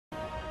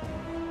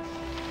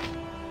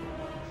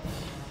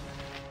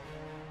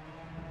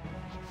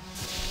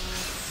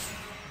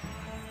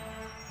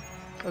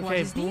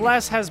Okay,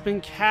 Bless has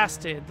been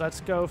casted.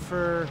 Let's go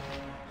for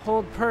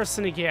hold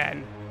person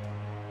again.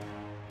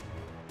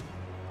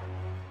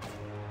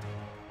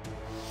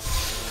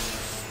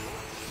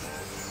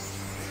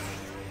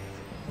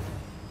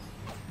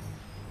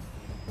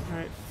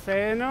 Alright,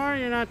 Feanor,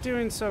 you're not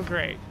doing so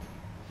great.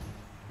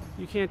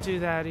 You can't do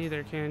that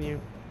either, can you?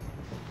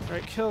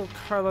 Alright, kill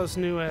Carlos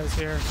Nuez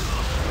here.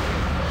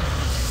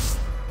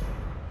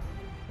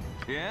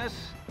 Yes?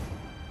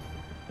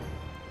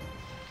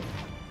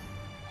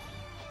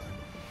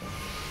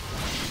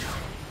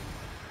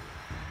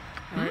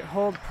 Alright,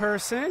 hold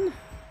person.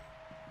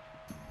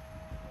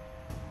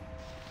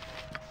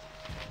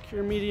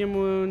 Cure medium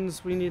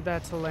wounds. We need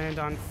that to land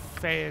on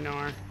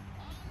Feanor.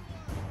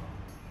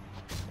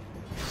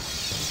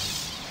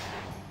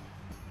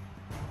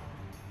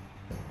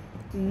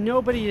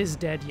 Nobody is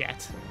dead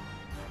yet.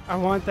 I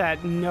want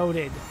that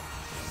noted.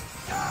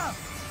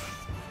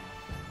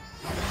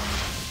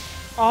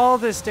 All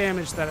this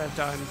damage that I've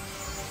done.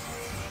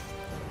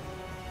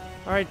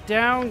 Alright,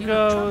 down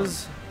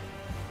goes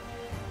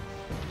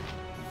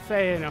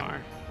Feanor.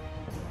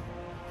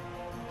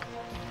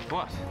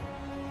 What?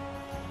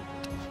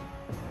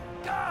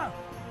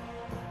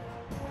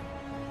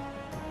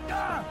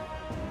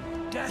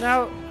 Death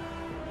Now,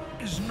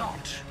 is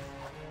not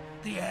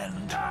the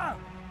end.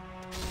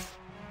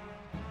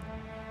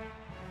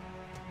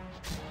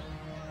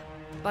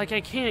 like,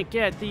 I can't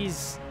get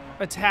these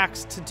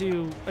attacks to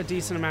do a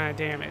decent amount of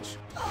damage.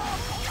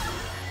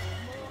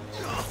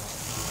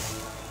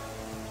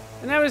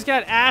 And now he's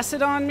got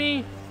acid on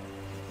me.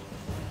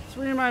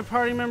 3 of my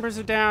party members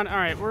are down. All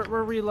right,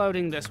 we're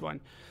reloading this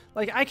one.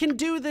 Like, I can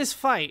do this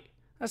fight.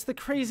 That's the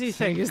crazy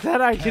thing, is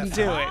that I can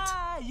do it.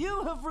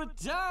 You have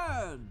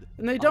returned.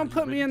 And they don't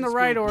put me in the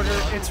right order.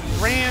 It's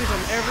random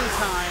every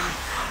time.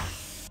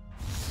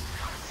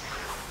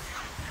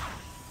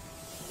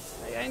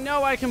 I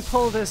know I can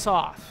pull this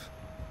off.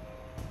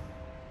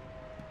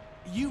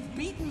 You've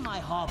beaten my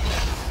hobby,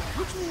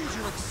 which means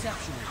you're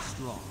exceptionally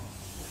strong.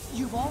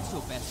 You've also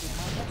bested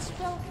my head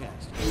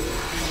spellcaster.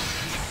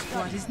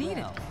 What is needed?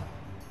 Well,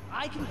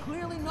 I can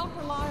clearly not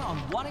rely on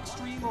one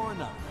extreme or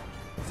another.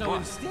 So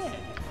instead,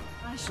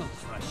 I shall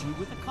crush you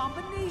with a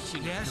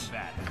combination of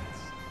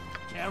combatants.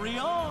 Carry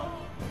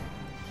on.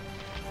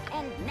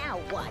 And now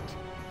what?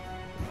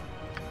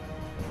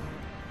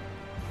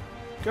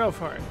 Go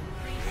for it.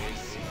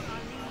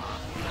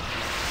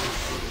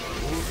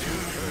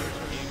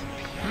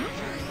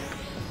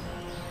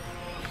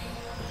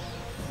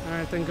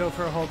 Alright, then go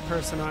for a hold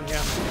person on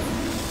him.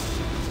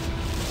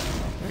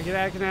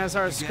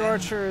 Our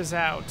Scorcher is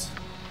out.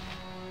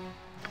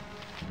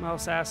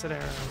 Mouse acid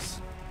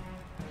arrows.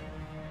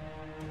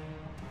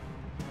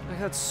 I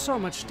got so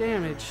much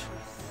damage.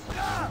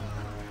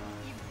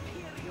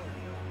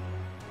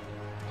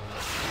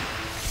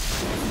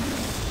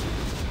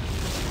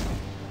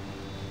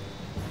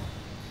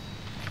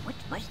 What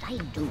must I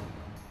do?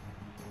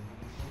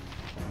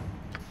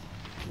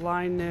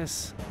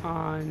 Blindness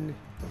on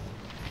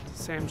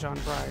Sam John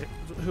Bright,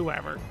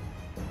 whoever.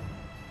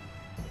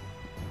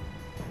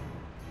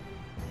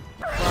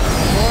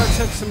 Laura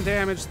took some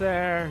damage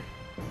there.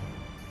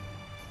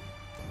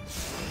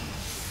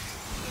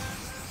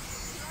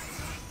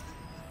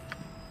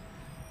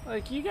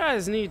 Like, you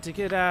guys need to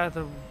get out of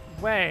the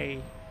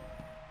way.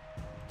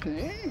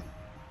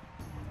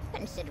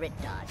 Consider it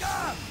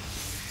done.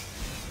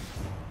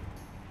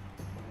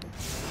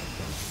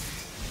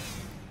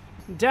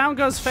 Down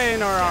goes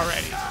Feanor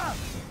already.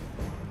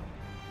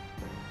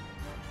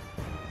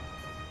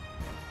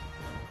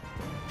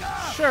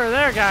 Sure,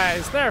 their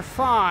guys, they're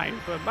fine,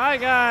 but my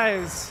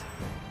guys,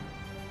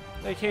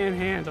 they can't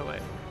handle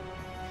it.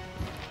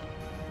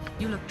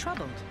 You look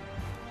troubled.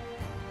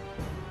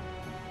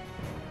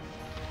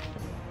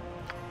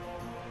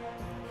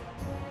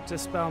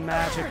 Dispel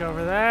magic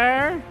over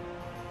there.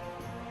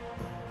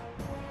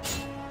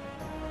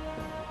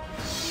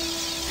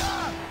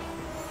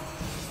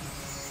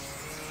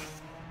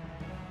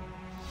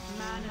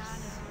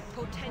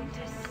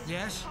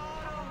 Yes?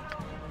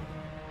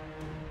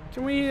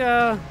 Can we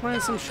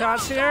land some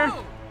shots here?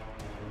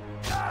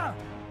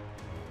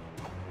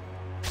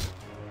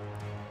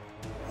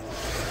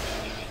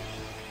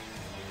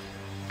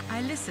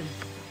 I listen.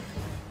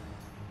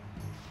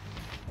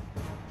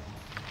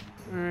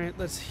 Alright,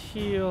 let's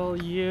heal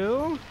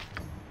you.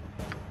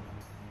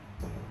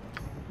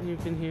 You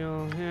can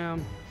heal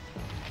him.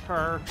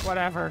 Her.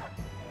 Whatever.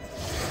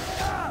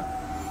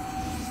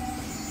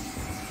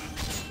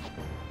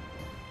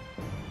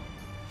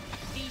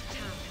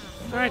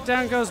 Alright,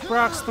 down goes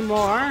Brox the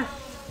Moor.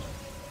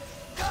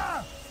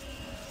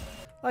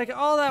 Like,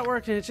 all that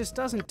work and it just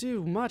doesn't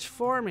do much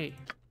for me.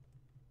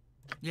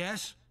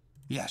 Yes?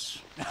 Yes.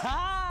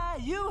 Ah,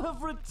 you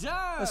have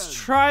returned. Let's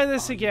try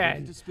this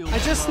again. I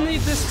just need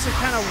this to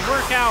kind of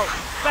work out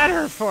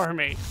better for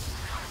me.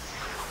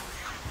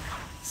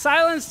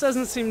 Silence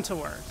doesn't seem to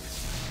work.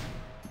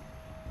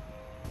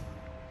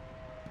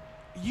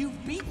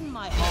 You've beaten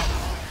my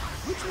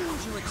hobby, which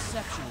means you're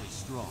exceptionally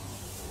strong.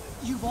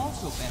 You've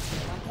also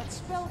bested my pet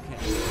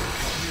spellcaster.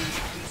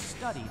 You've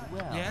studied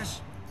well.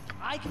 Yes?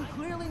 I can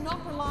clearly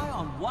not rely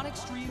on one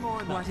extreme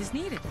or another. What is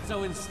needed?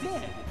 So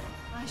instead,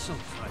 I shall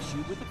crush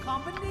you with a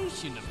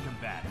combination of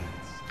combatants.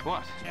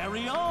 What?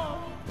 Carry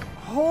on!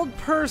 Hold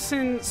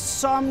person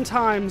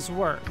sometimes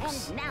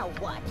works. And now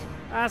what?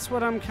 That's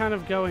what I'm kind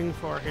of going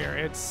for here.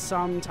 It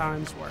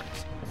sometimes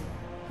works.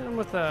 Hit him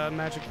with a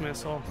magic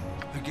missile.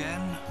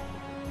 Again?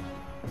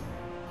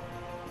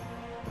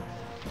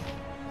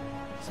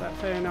 Is that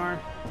Feanor?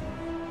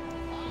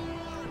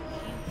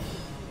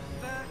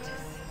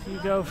 You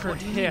go for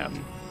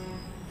him.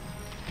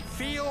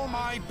 Feel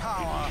my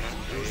power.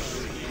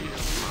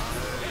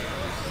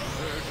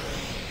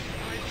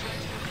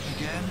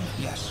 Again?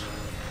 Yes.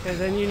 Okay,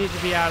 then you need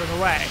to be out of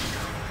the way.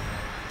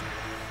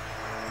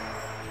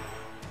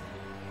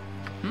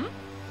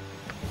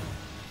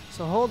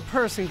 So hold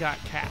person got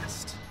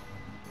cast.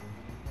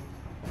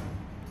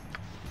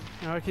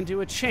 Now I can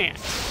do a chant.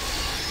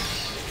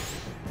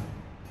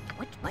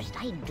 What must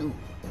I do?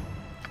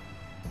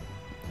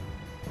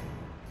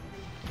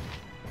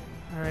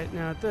 Alright,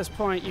 now at this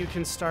point you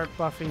can start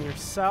buffing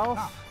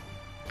yourself.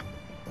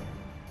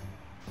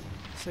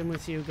 Same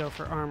with you, go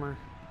for armor.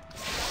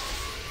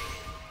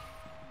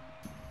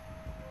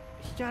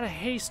 He got a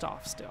haste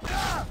off still.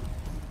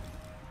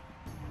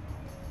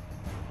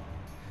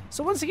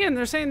 So once again,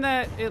 they're saying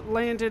that it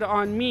landed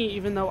on me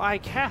even though I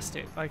cast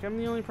it. Like, I'm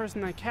the only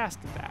person that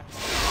casted that.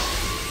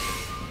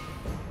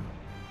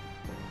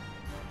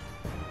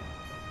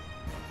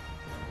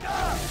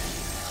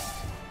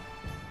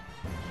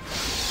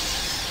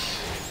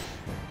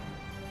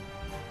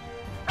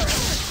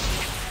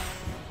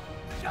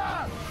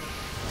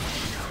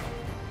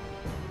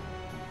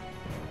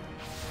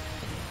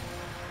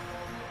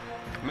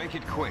 Make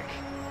it quick.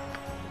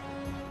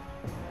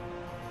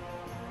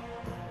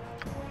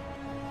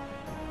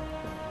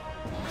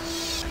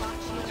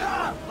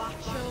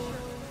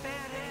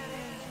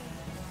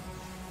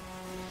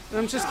 And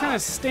I'm just kind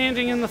of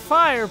standing in the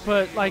fire,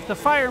 but like the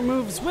fire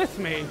moves with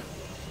me.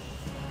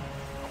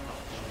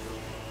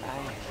 I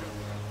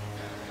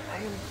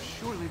am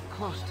surely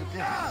close to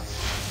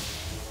death.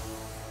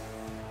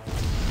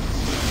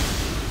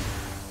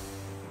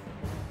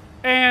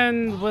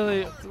 And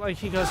Willie, like,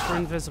 he goes for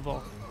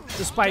invisible,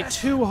 despite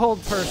 2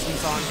 hold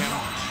persons on him.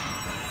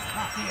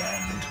 At the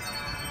end.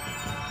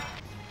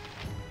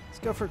 Let's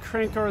go for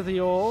Crankor the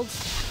Old.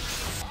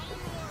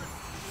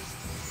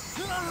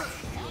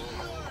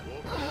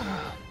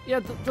 Yeah,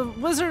 the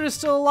wizard is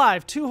still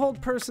alive. 2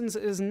 hold persons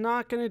is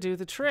not going to do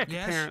the trick,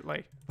 Yes?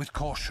 apparently. With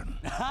caution.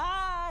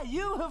 Ah,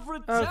 you have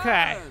returned!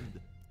 Okay.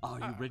 Are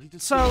you ready to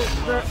So,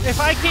 speak blood? if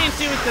I can't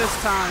do it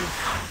this time,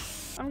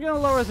 I'm going to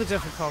lower the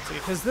difficulty,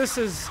 because this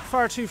is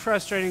far too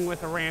frustrating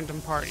with a random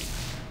party.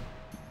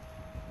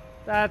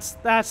 That's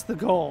the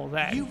goal,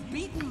 then. You've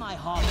beaten my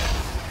hollow,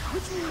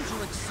 which means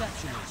you're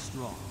exceptionally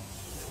strong.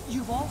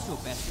 You've also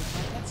bested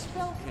my pet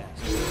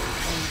spellcaster.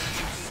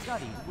 You've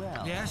studied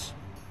well. Yes?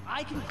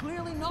 I can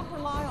clearly not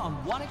rely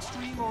on one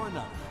extreme or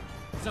another.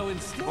 So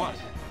instead, What?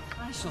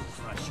 I shall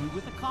crush you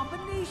with a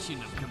combination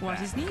of combatants.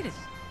 What is needed?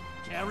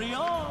 Carry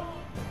on!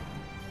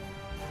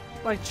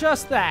 Like,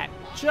 just that.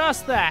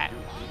 Just that.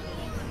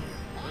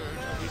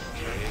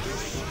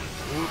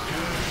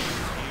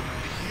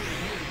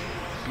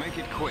 Make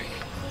it quick.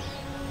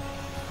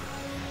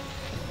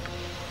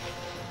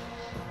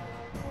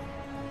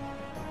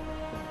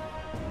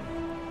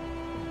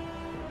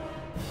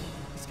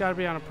 It's got to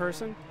be on a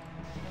person.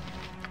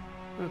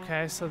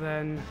 Okay, so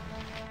then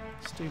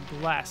let's do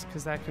bless,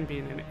 because that can be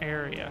in an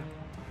area.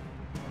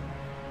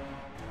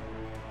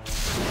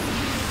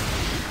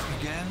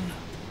 Again?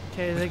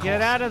 Okay, they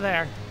get out of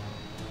there.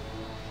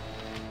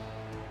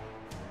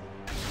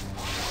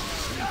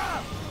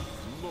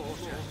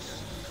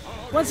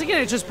 Once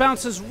again, it just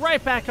bounces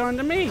right back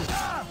onto me.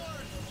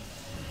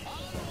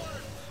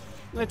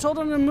 I told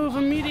him to move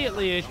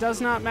immediately. It does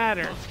not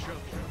matter.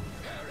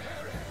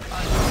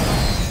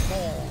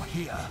 More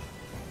here.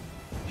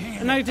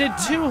 And I did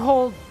 2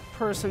 hold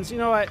persons. You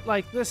know what?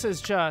 Like, this is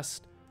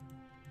just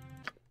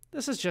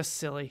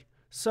silly.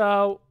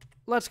 So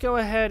let's go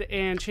ahead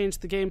and change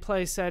the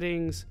gameplay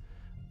settings.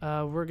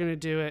 We're gonna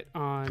do it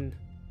on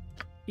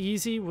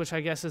easy, which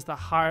I guess is the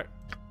hard.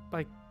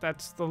 Like,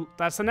 that's the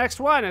next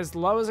one, as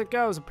low as it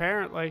goes,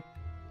 apparently.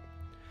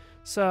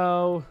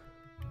 So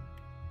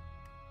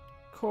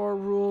core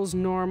rules,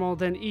 normal,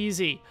 then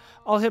easy.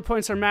 All hit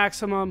points are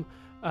maximum.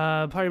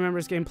 Party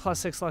members gain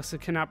 +6 luck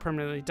and cannot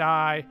permanently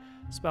die.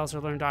 Spells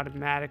are learned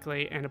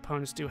automatically, and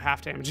opponents do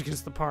half damage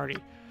against the party.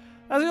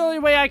 That's the only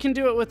way I can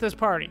do it with this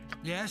party.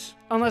 Yes?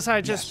 Unless I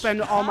just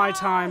spend all my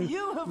time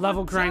You have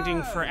level grinding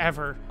returned.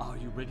 forever. Are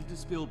you ready to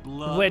spill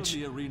blood Which-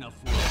 on the arena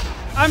floor?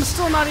 I'm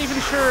still not even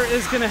sure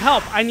is gonna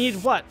help. I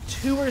need, what,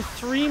 2 or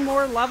 3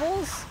 more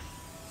levels?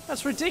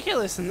 That's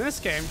ridiculous in this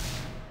game.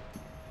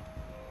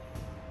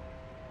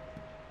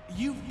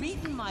 You've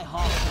beaten my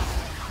hollow,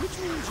 which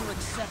means you're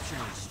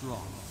exceptionally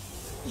strong.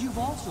 You've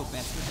also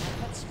bested my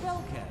pet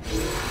spellcaster.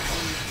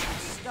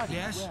 You've studied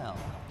Yes? well.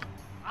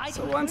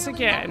 So once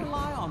again, not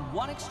rely on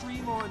one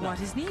extreme or another.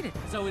 What is needed?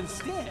 So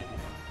instead,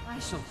 I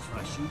shall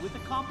crush you with a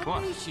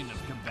combination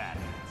of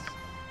combatants.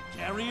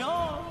 Carry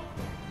on.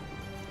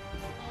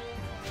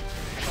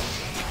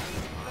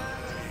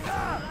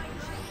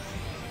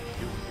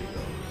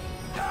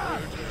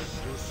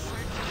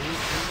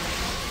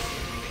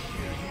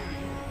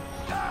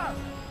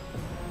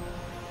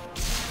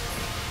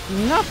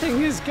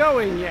 nothing is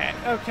going yet.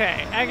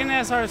 Okay,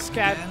 Agonazar's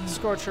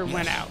Scorcher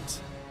went out.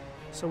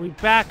 So we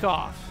back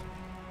off.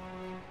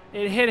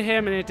 It hit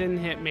him and it didn't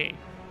hit me.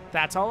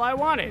 That's all I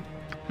wanted.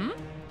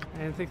 I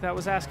didn't think that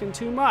was asking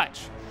too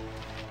much.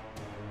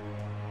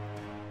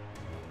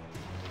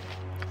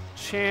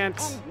 Chant.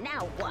 And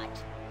now what?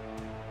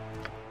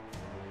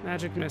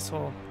 Magic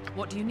missile.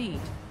 What do you need?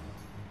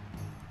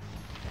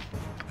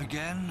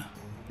 Again?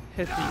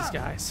 Hit these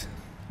guys.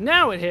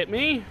 Now it hit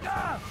me.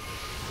 I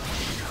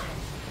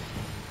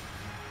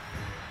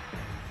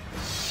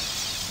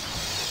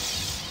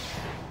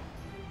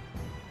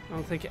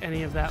don't think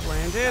any of that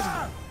landed.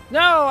 No,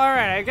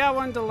 alright, I got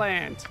one to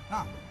land.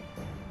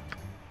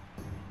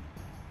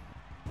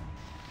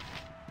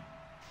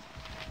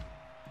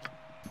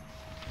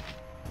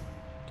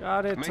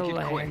 Got it to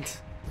land. Quick.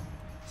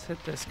 Let's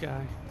hit this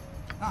guy.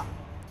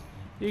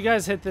 You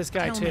guys hit this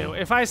guy Tell too. me.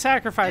 If I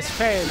sacrifice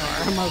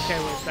Feanor, I'm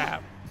okay with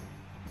that.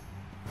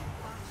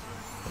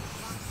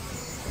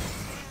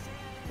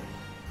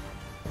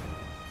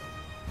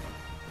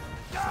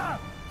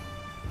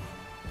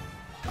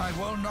 I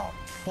will not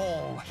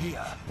fall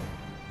here.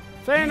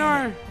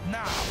 Feanor,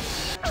 Now.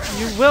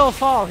 you will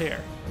fall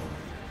here.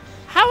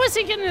 How is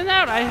he getting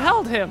out? I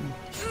held him.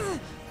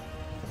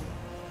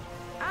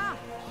 Ah!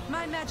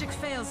 My magic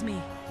fails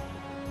me.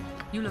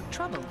 You look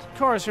troubled. Of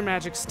course, your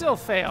magic still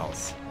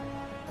fails.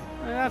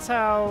 I mean, that's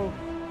how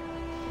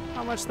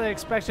much they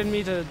expected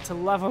me to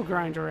level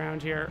grind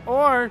around here.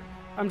 Or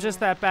I'm just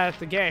that bad at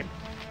the game.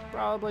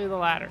 Probably the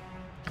latter.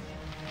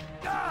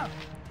 Alright,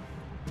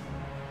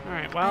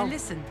 I well,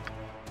 listen.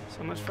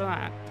 so much for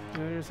that.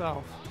 Do it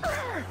yourself.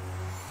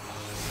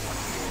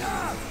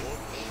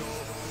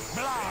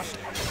 Blast!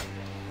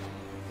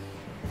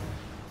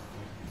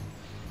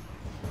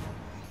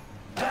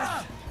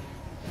 Death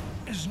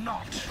is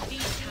not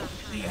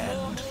the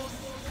end.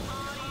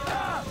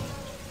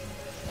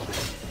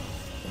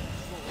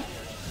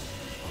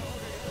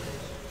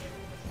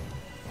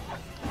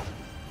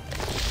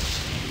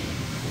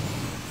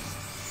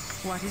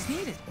 What is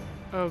needed?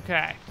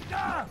 Okay.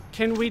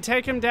 Can we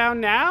take him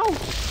down now?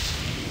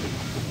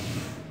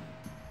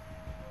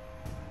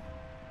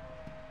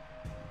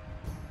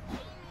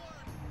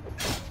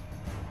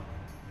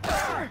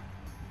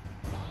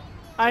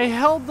 I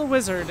held the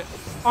wizard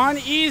on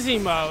easy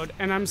mode,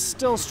 and I'm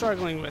still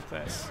struggling with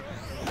this.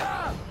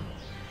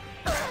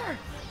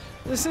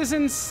 This is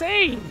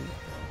insane.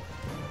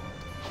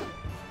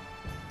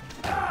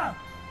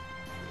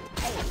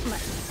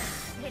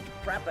 Get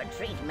proper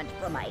treatment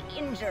for my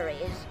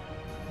injuries.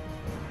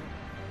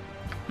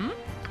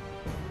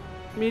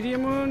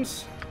 Medium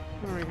wounds.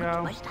 There we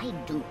go. Must I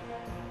do?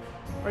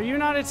 Are you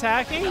not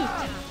attacking?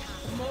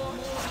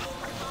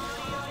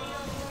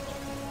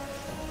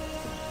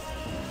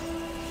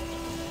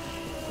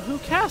 Who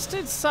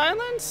casted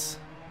silence?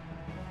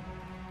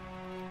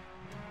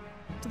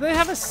 Do they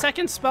have a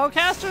second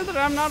spellcaster that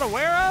I'm not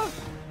aware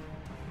of?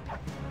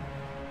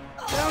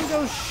 Down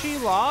goes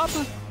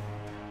Shelob.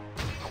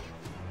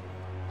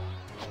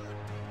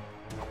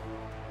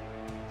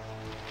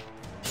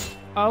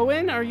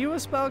 Owen, are you a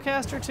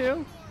spellcaster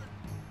too?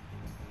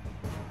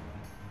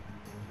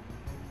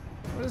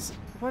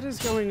 What is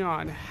going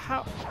on?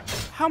 How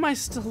am I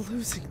still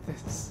losing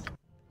this?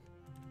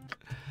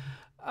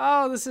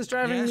 Oh, this is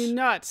driving me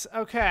nuts.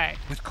 Okay.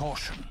 With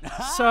caution.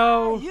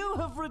 So You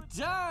have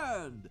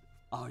returned!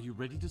 Are you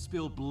ready to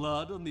spill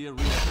blood on the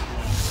arena?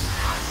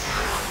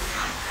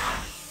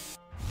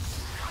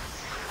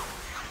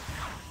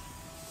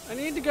 I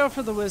need to go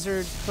for the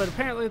wizard, but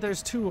apparently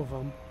there's two of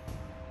them.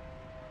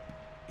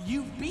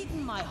 You've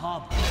beaten my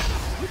hobgoblin,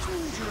 which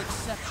means you're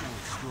exceptionally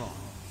strong.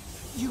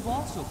 You've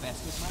also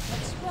bested my pet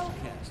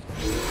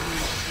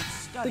spellcaster.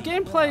 The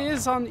gameplay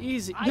is on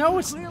easy. No,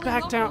 it's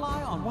back down.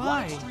 On one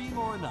Why? extreme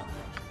or another.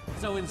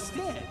 So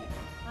instead,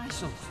 I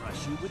shall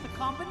crush you with a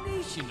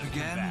combination of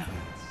Again? combatants.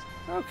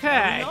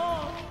 Okay.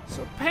 No.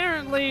 So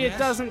apparently it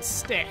doesn't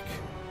stick.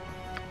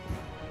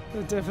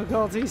 The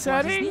difficulty What is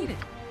setting. needed?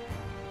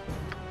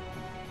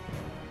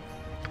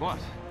 What?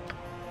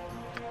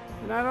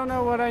 And I don't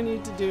know what I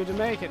need to do to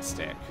make it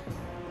stick.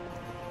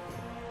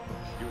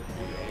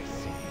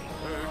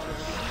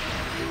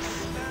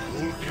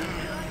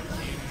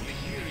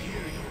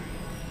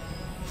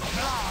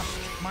 Blast!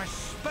 My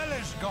spell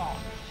is gone.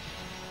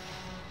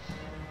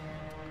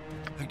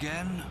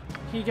 Again?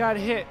 He got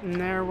hit, and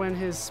there went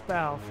his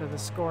spell for the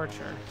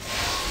Scorcher.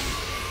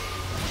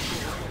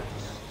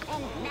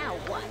 And now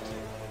what?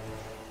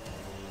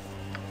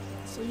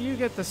 So you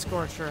get the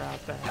Scorcher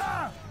out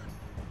there.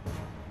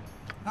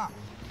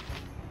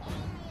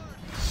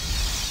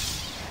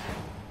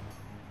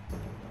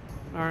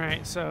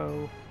 Alright,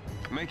 so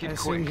Make I it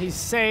assume quick. he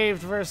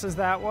saved versus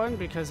that one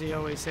because he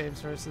always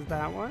saves versus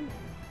that one.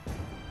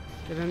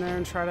 Get in there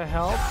and try to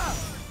help.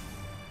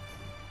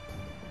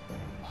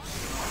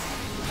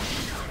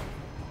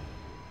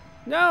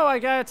 No, I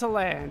got it to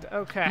land.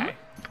 Okay.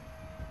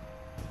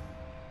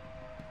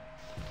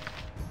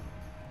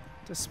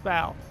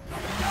 Dispel.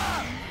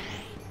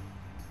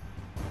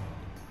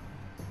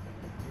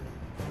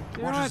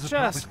 You know what?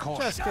 Just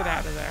get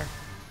out of there.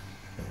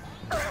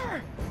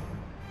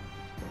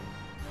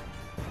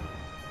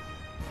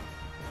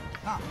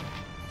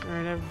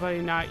 Alright,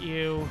 everybody, not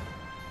you.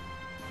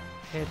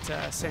 Hit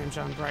Sam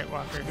John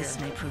Brightwalker here. This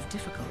may prove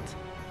difficult.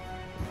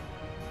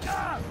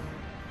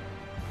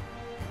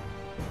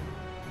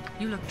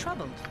 You look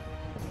troubled.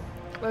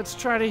 Let's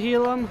try to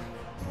heal him.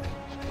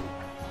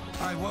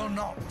 I will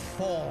not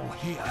fall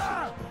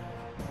here.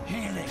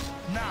 Healing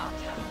now.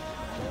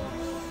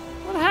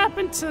 What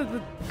happened to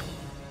the...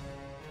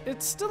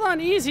 It's still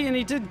on easy and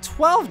he did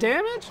 12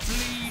 damage?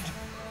 Bleed.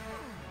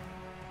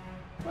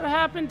 What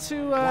happened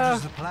to, What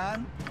is the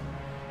plan?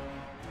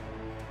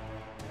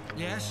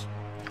 Yes?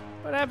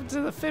 what happened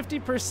to the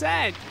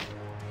 50%?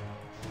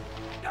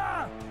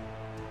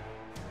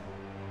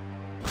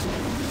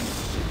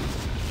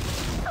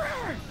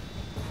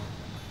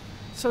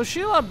 So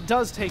Shelob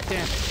does take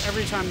damage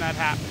every time that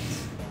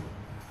happens.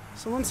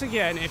 So once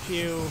again, if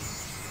you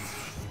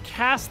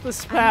cast the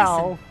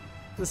spell,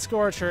 the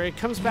Scorcher, it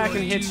comes back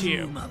and hits you.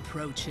 Doom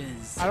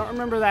approaches. I don't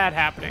remember that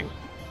happening.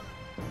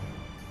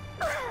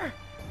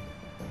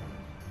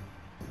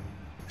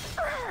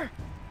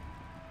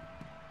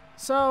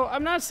 So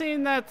I'm not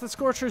saying that the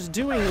Scorcher's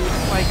doing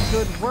like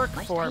good work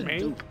for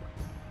me.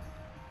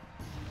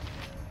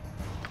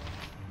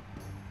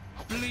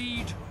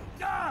 Bleed.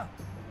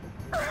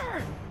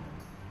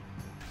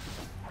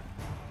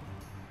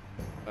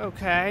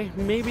 Okay,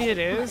 maybe it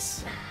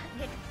is.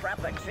 Get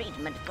proper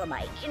treatment for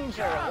my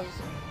injuries.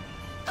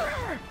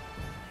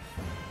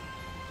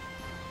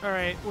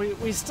 Alright,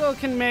 we still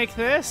can make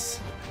this.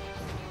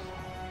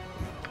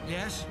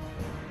 Yes?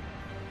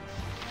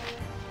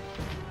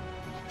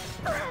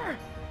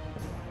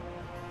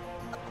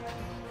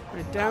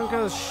 Alright, down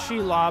goes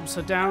Shelob,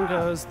 so down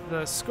goes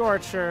the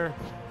Scorcher.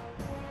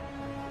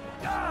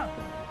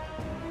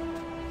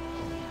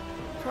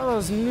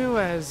 Carlos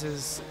Nuez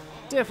is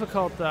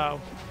difficult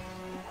though.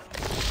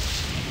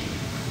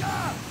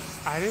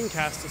 I didn't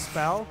cast a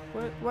spell.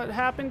 What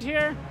happened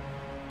here?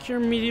 Cure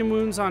medium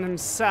wounds on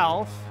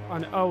himself,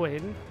 on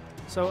Owen.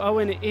 So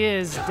Owen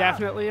is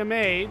definitely a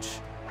mage.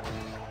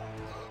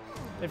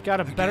 They've got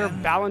a better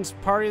balanced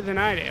party than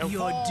I do.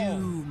 Your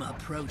doom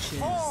approaches.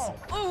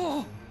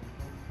 Oh!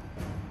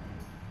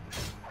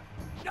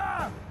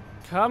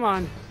 Come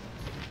on.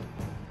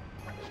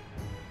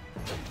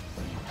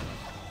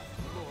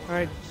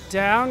 Alright,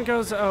 down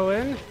goes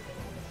Owen.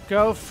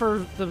 Go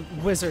for the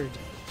wizard.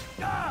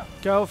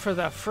 Go for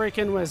the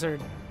freaking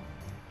wizard.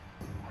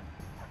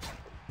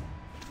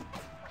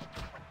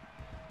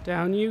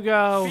 Down you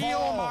go.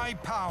 Feel my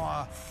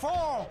power.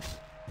 Fall.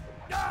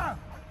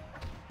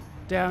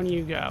 Down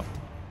you go.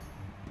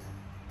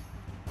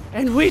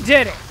 And we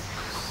did it!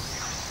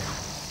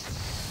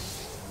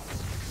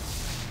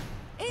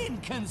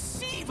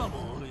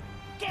 Inconceivable!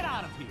 Get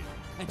out of here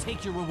and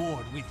take your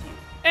reward with you.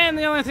 And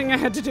the only thing I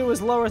had to do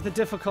was lower the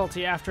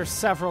difficulty after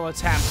several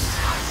attempts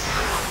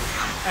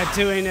at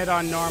doing it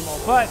on normal.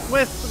 But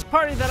with the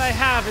party that I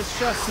have, it's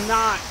just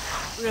not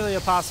really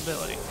a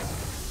possibility.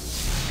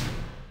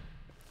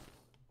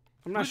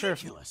 I'm not sure if...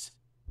 Ridiculous.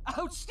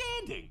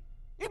 Outstanding.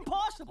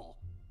 Impossible.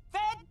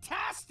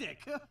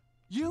 Fantastic.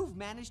 You've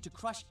managed to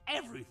crush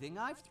everything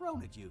I've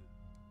thrown at you.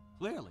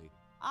 Clearly,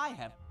 I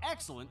have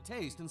excellent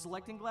taste in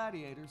selecting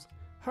gladiators.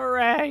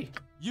 Hooray!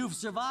 You've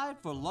survived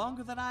for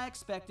longer than I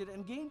expected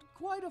and gained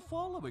quite a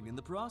following in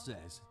the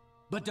process.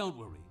 But don't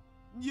worry,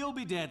 you'll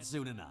be dead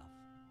soon enough.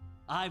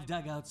 I've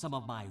dug out some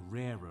of my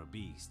rarer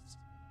beasts.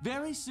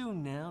 Very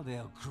soon now,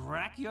 they'll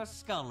crack your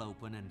skull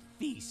open and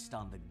feast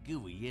on the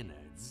gooey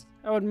innards.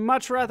 I would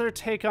much rather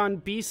take on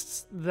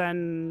beasts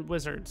than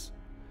wizards.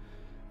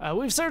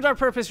 We've served our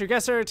purpose. Your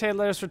guests are entertained.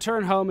 Let us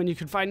return home and you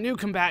can find new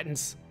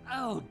combatants.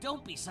 Oh,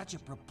 don't be such a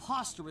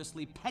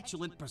preposterously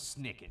petulant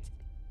persnicket.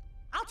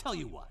 I'll tell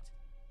you what.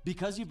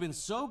 Because you've been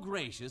so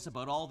gracious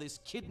about all this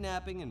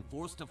kidnapping and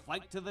forced to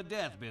fight to the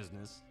death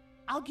business,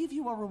 I'll give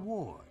you a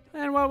reward.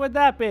 And what would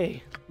that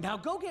be? Now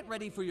go get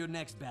ready for your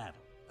next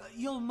battle.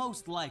 You'll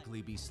most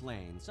likely be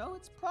slain, so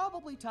it's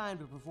probably time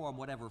to perform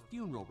whatever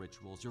funeral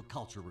rituals your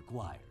culture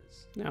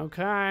requires.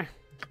 Okay.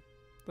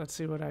 Let's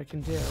see what I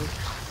can do.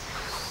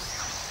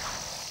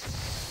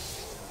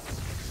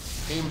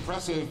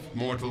 Impressive,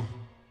 mortal.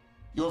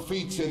 Your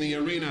feats in the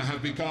arena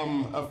have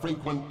become a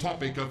frequent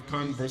topic of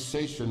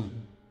conversation.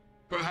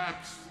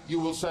 Perhaps you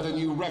will set a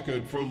new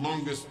record for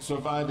longest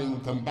surviving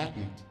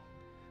combatant.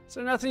 Is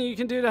there nothing you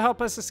can do to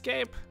help us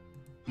escape?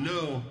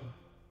 No.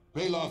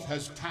 Baloth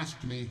has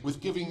tasked me with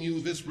giving you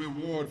this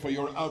reward for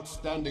your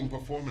outstanding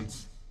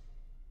performance.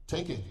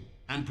 Take it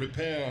and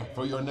prepare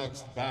for your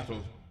next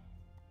battle.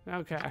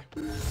 Okay.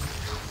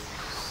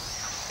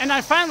 And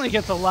I finally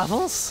get the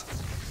levels.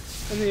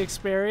 in the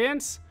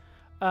experience.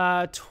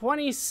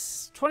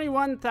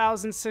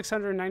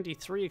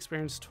 21,693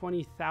 experience,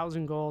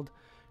 20,000 gold,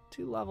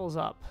 2 levels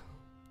up.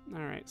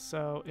 All right,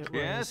 so it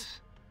was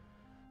Yes?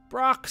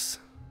 Brox,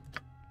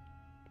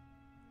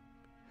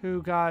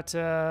 who got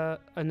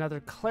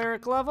another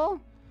cleric level.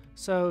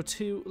 So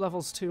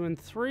levels 2 and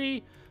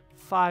 3,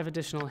 5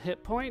 additional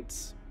hit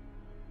points.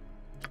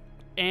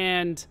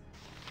 And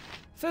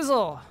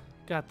Fizzle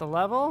got the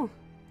level.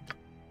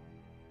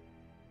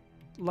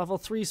 Level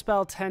 3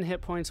 spell, 10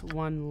 hit points,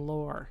 1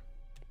 lore.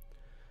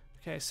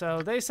 Okay,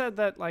 so they said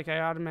that like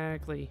I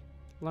automatically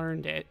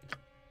learned it.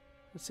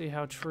 Let's see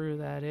how true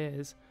that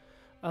is.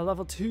 A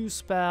level 2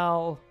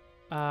 spell.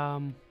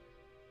 Let's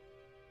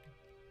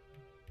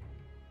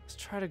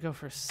try to go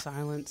for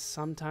silence.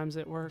 Sometimes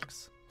it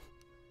works.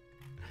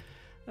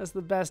 That's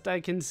the best I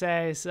can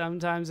say.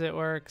 Sometimes it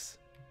works.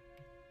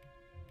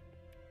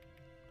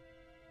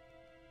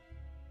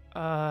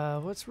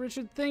 What's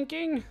Richard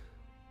thinking?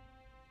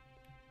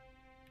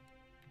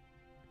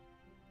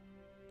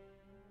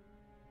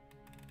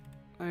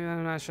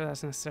 I'm not sure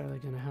that's necessarily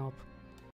going to help.